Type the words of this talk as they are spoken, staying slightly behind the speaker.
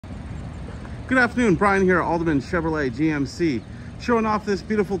Good afternoon, Brian here at Alderman Chevrolet GMC, showing off this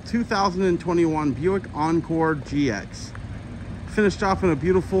beautiful 2021 Buick Encore GX. Finished off in a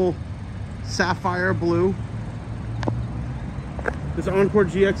beautiful sapphire blue. This Encore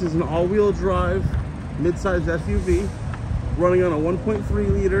GX is an all-wheel drive, mid-size SUV, running on a 1.3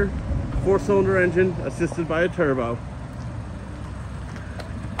 liter, 4-cylinder engine, assisted by a turbo.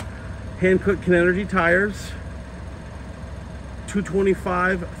 Hand-cut Kinenergy tires.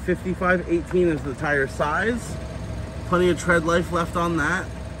 225, 55, 18 is the tire size. Plenty of tread life left on that.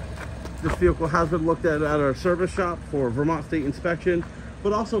 This vehicle has been looked at our service shop for Vermont State inspection,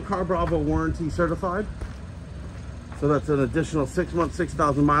 but also Car Bravo warranty certified. So that's an additional 6 months,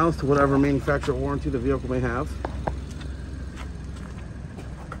 6,000 miles to whatever manufacturer warranty the vehicle may have.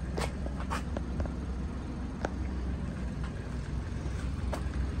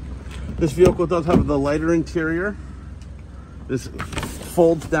 This vehicle does have the lighter interior. This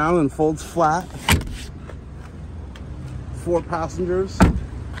folds down and folds flat. 4 passengers.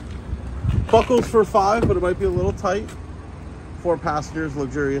 Buckles for 5, but it might be a little tight. 4 passengers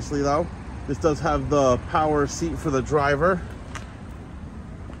luxuriously though. This does have the power seat for the driver.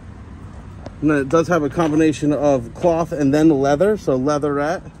 And then it does have a combination of cloth and then leather, so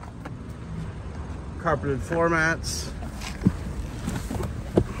leatherette. Carpeted floor mats.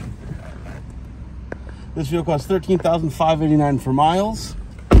 This vehicle has 13,589 for miles.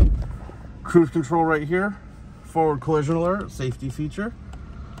 Cruise control right here. Forward collision alert, safety feature.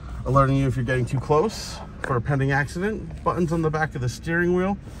 Alerting you if you're getting too close for a pending accident. Buttons on the back of the steering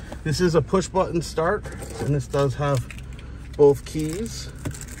wheel. This is a push button start, and this does have both keys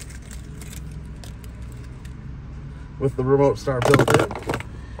with the remote start built in.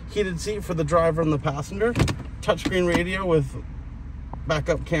 Heated seat for the driver and the passenger. Touchscreen radio with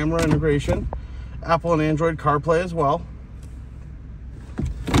backup camera integration. Apple and Android CarPlay as well.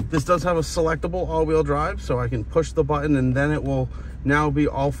 This does have a selectable all-wheel drive, so I can push the button and then it will now be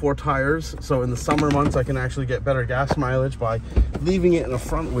all 4 tires. So in the summer months, I can actually get better gas mileage by leaving it in a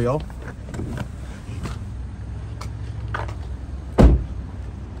front wheel.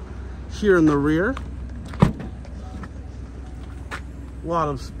 Here in the rear, a lot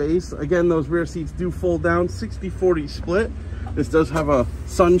of space. Again, those rear seats do fold down, 60-40 split. This does have a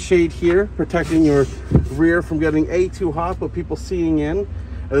sunshade here, protecting your rear from getting too hot, but people seeing in.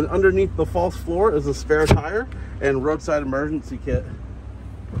 And then underneath the false floor is a spare tire and roadside emergency kit.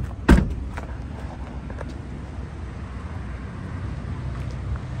 A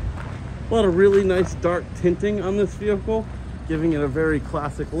lot of really nice dark tinting on this vehicle, giving it a very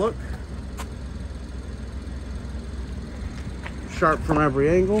classic look. Sharp from every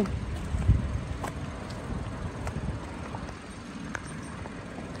angle.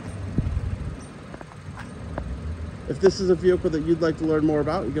 If this is a vehicle that you'd like to learn more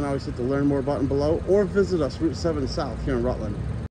about, you can always hit the Learn More button below or visit us Route 7 South here in Rutland.